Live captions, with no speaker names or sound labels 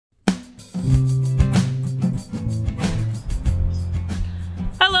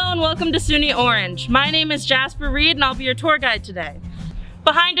and welcome to SUNY Orange. My name is Jasper Reed and I'll be your tour guide today.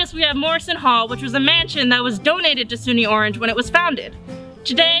 Behind us we have Morrison Hall, which was a mansion that was donated to SUNY Orange when it was founded.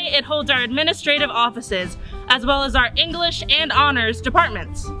 Today it holds our administrative offices, as well as our English and Honors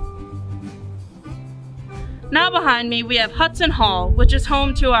departments. Now behind me we have Hudson Hall, which is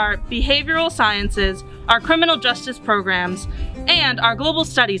home to our behavioral sciences, our criminal justice programs, and our global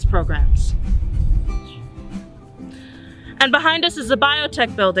studies programs. And behind us is the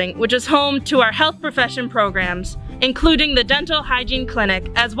biotech building, which is home to our health profession programs, including the dental hygiene clinic,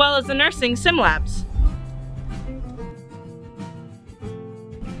 as well as the nursing sim labs.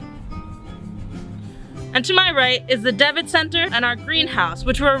 And to my right is the Devitt Center and our greenhouse,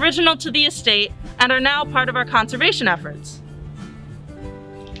 which were original to the estate and are now part of our conservation efforts.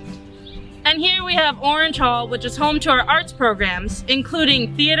 And here we have Orange Hall, which is home to our arts programs,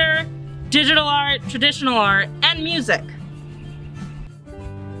 including theater, digital art, traditional art, and music.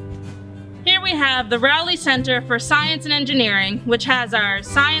 Here we have the Rowley Center for Science and Engineering, which has our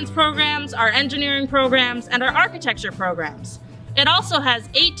science programs, our engineering programs, and our architecture programs. It also has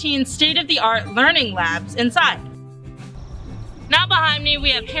 18 state-of-the-art learning labs inside. Now behind me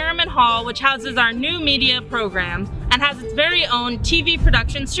we have Harriman Hall, which houses our new media program and has its very own TV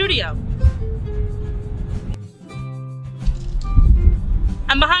production studio.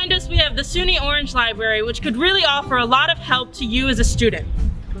 And behind us we have the SUNY Orange Library, which could really offer a lot of help to you as a student.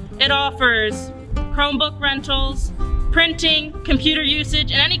 It offers Chromebook rentals, printing, computer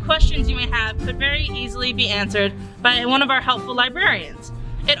usage, and any questions you may have could very easily be answered by one of our helpful librarians.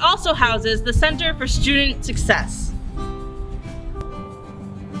 It also houses the Center for Student Success.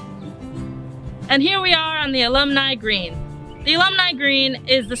 And here we are on the Alumni Green. The Alumni Green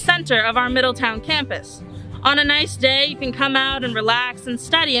is the center of our Middletown campus. On a nice day, you can come out and relax and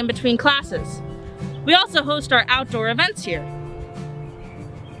study in between classes. We also host our outdoor events here.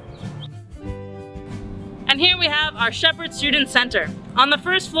 And here we have our Shepherd Student Center. On the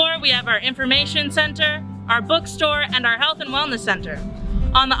first floor, we have our Information Center, our bookstore, and our Health and Wellness Center.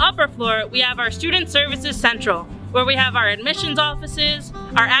 On the upper floor, we have our Student Services Central, where we have our admissions offices,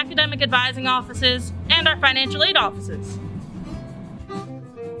 our academic advising offices, and our financial aid offices.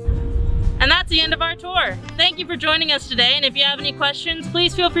 And that's the end of our tour. Thank you for joining us today, and if you have any questions,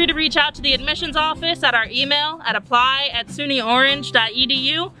 please feel free to reach out to the admissions office at our email at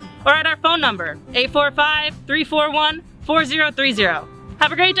apply@sunyorange.edu or at our phone number, 845-341-4030.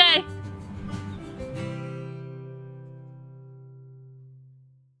 Have a great day!